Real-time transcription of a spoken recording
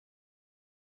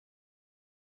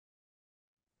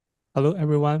Hello,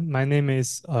 everyone. My name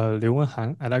is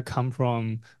Wenhan, and I come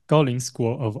from Gaoling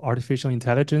School of Artificial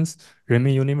Intelligence,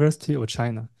 Renmin University of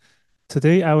China.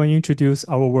 Today, I will introduce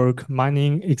our work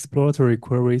mining exploratory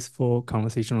queries for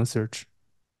conversational search.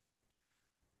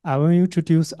 I will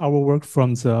introduce our work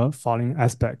from the following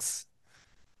aspects.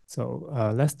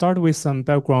 Let's start with some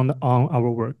background on our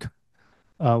work.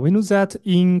 We know that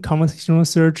in conversational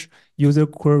search, user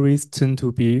queries tend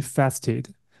to be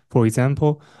faceted. For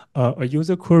example, a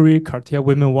user query Cartier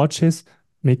women watches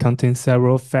may contain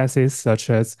several facets such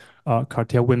as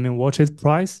Cartier women watches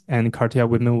price and Cartier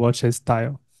women watches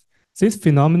style. This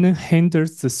phenomenon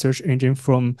hinders the search engine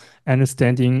from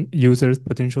understanding users'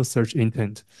 potential search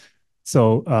intent.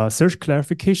 Search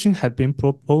clarification had been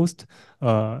proposed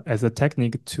as a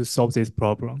technique to solve this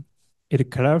problem. It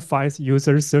clarifies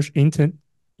user search intent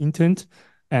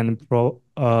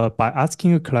by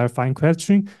asking a clarifying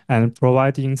question and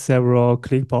providing several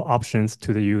clickable options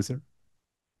to the user.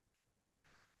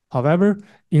 However,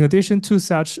 in addition to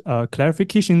such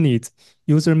clarification needs,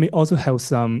 user may also have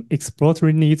some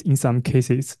exploratory needs in some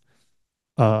cases.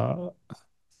 Uh,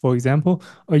 for example,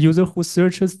 a user who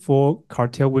searches for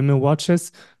Cartier women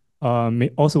watches may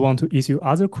also want to issue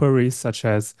other queries such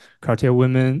as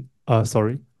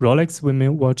Rolex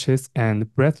women watches and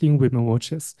Breitling women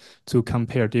watches to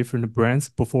compare different brands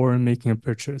before making a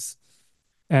purchase.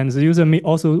 And the user may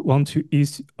also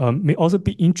may also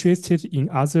be interested in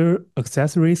other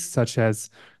accessories such as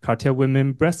Cartier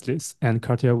women bracelets and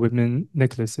Cartier women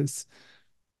necklaces.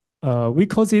 We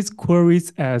call these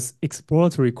queries as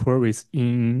exploratory queries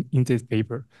in this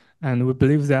paper. And we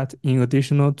believe that in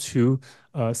addition to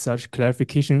such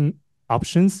clarification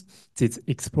options, these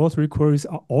exploratory queries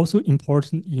are also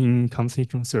important in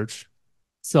conversational search.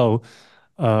 So,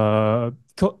 uh,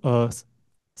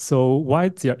 so why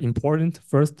they are important?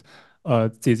 First,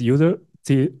 the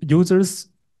users'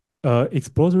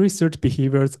 exploratory search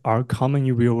behaviors are common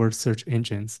in real-world search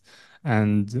engines,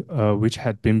 and which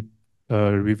had been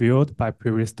revealed by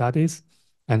previous studies.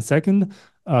 And second,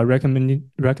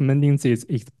 recommending these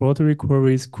exploratory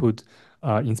queries could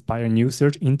inspire new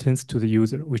search intents to the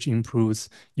user, which improves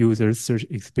user search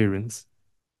experience.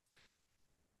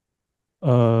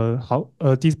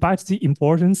 Despite the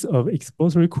importance of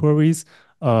exploratory queries,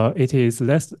 it is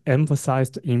less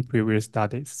emphasized in previous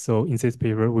studies. So in this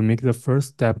paper, we make the first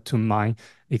step to mine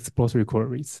exploratory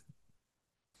queries.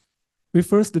 We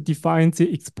first define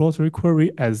the exploratory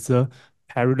query as the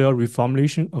parallel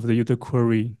reformulation of the user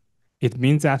query. It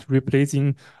means that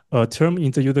replacing a term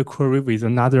in the user query with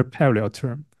another parallel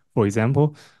term. For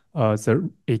example,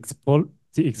 the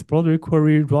exploratory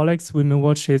query Rolex women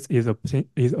watches is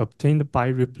obtained by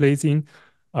replacing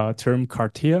term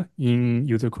Cartier in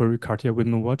user query Cartier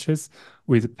women watches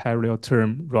with parallel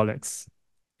term Rolex.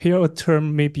 Here, a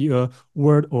term may be a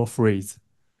word or phrase.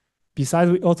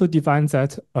 Besides, we also define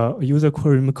that a user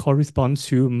query may correspond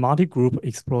to multi-group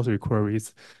exploratory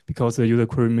queries because the user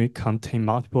query may contain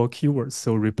multiple keywords.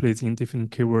 So replacing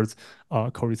different keywords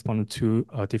correspond to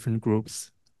different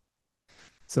groups.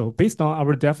 So based on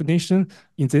our definition,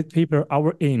 in this paper,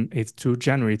 our aim is to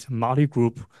generate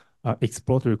multi-group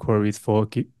exploratory queries for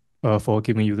a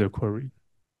given user query.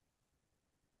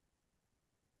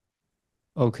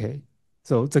 Okay.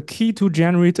 So the key to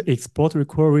generate exploratory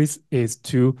queries is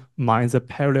to mine the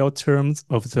parallel terms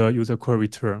of the user query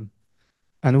term.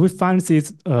 And we find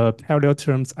these parallel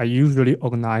terms are usually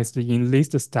organized in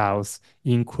list styles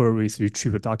in queries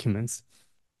retrieved documents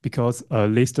because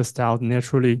list styles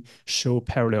naturally show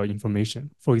parallel information.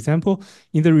 For example,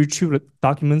 in the retrieved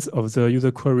documents of the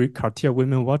user query Cartier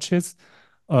women watches,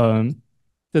 um,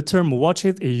 the term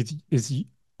watches is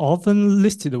often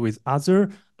listed with other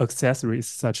accessories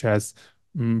such as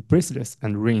bracelets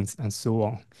and rings and so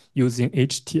on using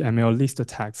HTML list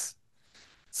tags.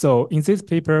 So in this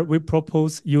paper, we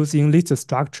propose using list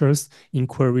structures in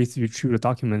queries retrieved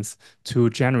documents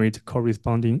to generate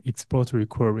corresponding exploratory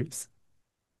queries.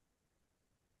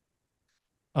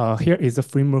 Here is the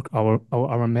framework of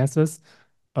our methods.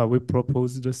 We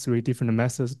proposed three different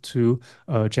methods to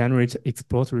generate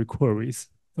exploratory queries.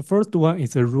 The first one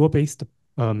is a rule-based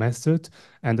method,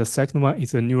 and the second one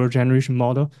is a neural generation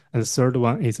model, and the third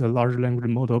one is a large language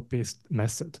model-based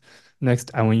method. Next,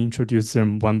 I will introduce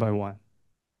them one by one.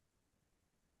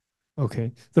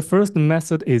 Okay, the first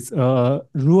method is a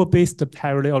rule-based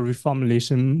parallel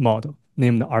reformulation model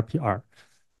named RPR.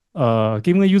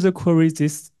 Given a user query,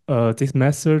 this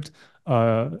method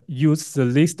uses the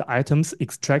list items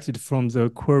extracted from the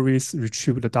query's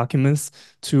retrieved documents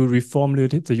to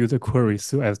reformulate the user query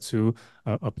so as to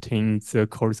obtain the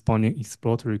corresponding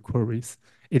exploratory queries.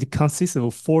 It consists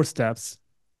of four steps.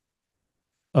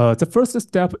 The first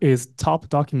step is top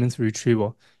documents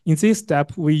retrieval. In this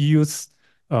step, we use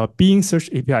Bing Search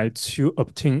API to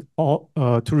obtain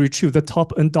to retrieve the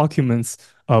top N documents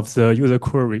of the user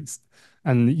queries.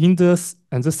 And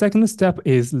the second step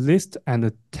is list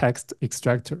and text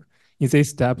extractor. In this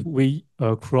step, we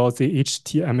crawl the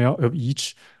HTML of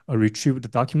each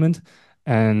retrieved document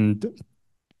and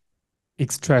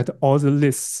extract all the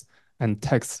lists and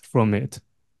text from it.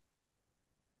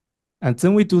 And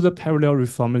then we do the parallel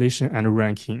reformulation and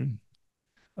ranking.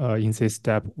 In this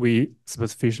step, we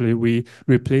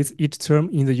replace each term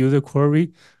in the user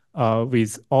query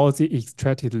with all the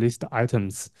extracted list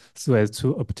items so as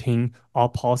to obtain all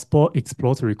possible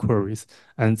exploratory queries.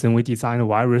 And then we design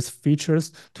various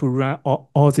features to run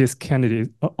all these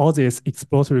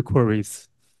exploratory queries.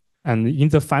 And in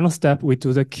the final step, we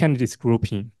do the candidates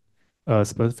grouping.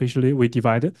 Superficially, we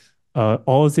divide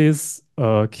all these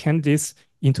candidates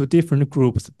into different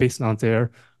groups based on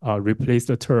their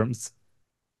replaced terms,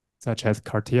 such as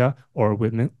Cartier or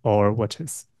women or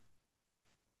watches.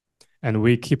 And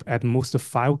we keep at most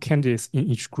 5 candidates in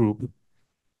each group.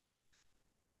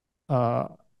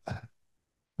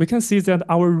 We can see that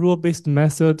our rule-based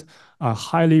method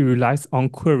highly relies on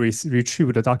queries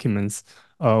retrieved documents,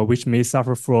 which may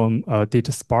suffer from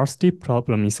data sparsity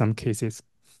problem in some cases.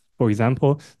 For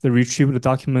example, the retrieved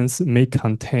documents may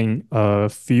contain a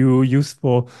few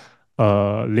useful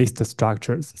list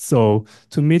structures. So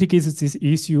to mitigate this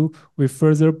issue, we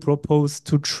further propose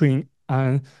to train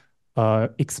an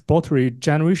exploratory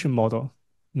generation model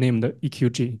named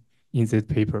EQG in this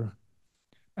paper.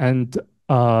 And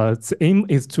the aim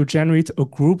is to generate a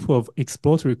group of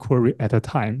exploratory query at a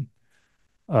time.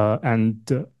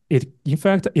 In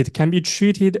fact, it can be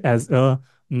treated as a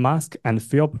mask and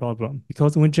fill problem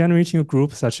because when generating a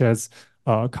group such as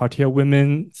Cartier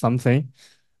women something,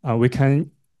 we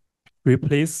can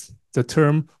replace the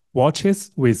term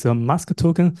watches with a mask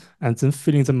token and then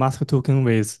filling the mask token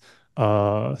with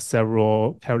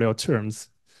several parallel terms.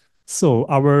 So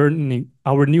our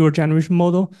neural generation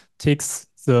model takes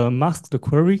the masked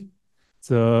query,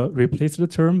 the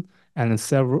replaced term, and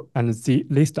the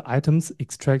list items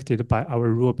extracted by our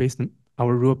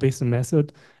rule-based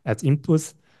method as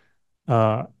inputs.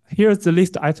 Here, the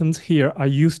list items here are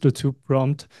used to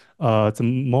prompt the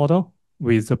model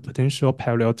with the potential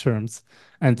parallel terms.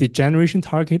 And the generation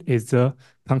target is the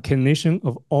concatenation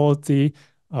of all the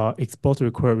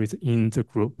exploratory queries in the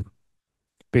group,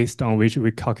 based on which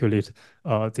we calculate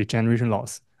the generation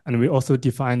loss. And we also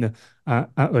define an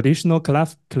additional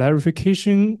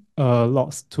clarification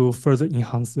loss to further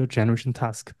enhance the generation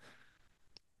task.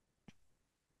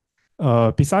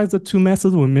 Besides the 2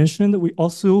 methods we mentioned, we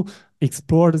also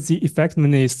explored the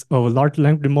effectiveness of large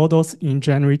language models in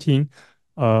generating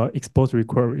exploratory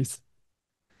queries.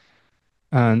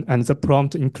 And the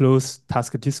prompt includes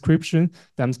task description,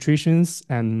 demonstrations,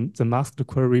 and the masked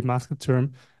query, masked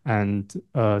term, and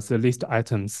the list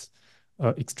items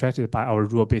extracted by our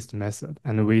rule-based method.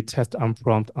 And we test on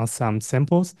prompt on some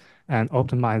samples and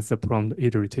optimize the prompt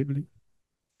iteratively.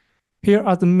 Here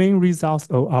are the main results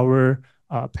of our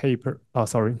paper.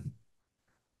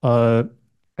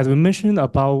 As we mentioned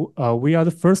about, we are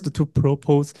the first to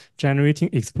propose generating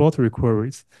exploratory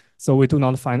queries. So we do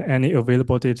not find any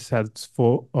available data sets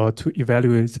to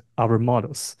evaluate our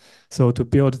models. So to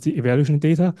build the evaluation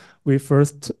data, we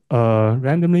first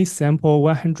randomly sample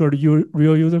 100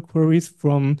 real user queries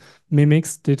from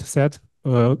Mimics dataset,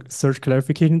 search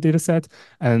clarification dataset,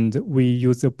 and we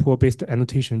use the pool-based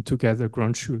annotation to get the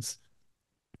ground truth.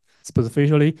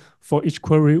 Specifically, for each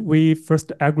query, we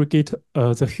first aggregate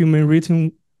the human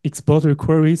written exploratory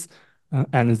queries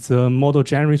and the model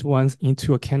generated ones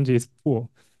into a candidate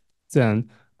pool. Then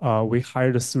we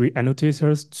hired 3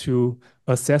 annotators to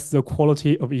assess the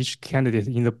quality of each candidate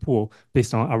in the pool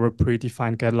based on our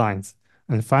predefined guidelines.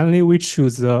 And finally, we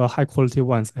choose the high quality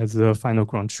ones as the final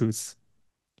ground truths.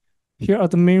 Here are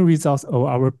the main results of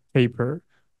our paper.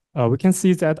 We can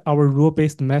see that our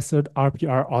rule-based method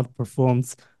RPR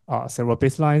outperforms several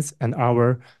baselines, and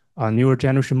our neural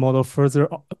generation model further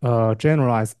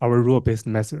generalize our rule-based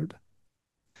method.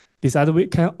 Besides, we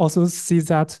can also see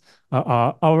that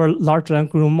our large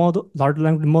language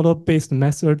model-based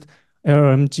method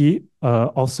LLMG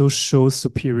also shows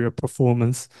superior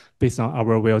performance based on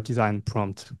our well-designed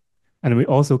prompt. And we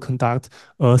also conduct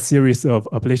a series of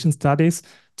ablation studies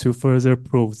to further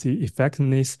prove the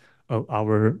effectiveness of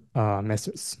our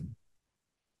methods.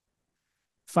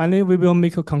 Finally, we will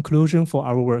make a conclusion for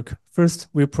our work. First,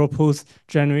 we propose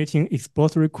generating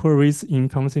exploratory queries in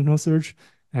conversational search,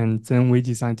 and then we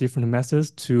design different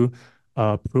methods to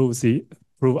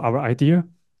prove our idea.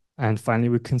 And finally,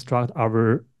 we construct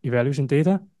our evaluation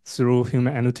data through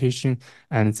human annotation,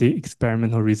 and the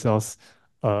experimental results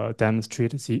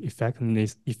demonstrate the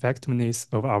effectiveness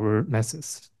of our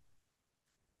methods.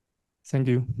 Thank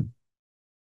you.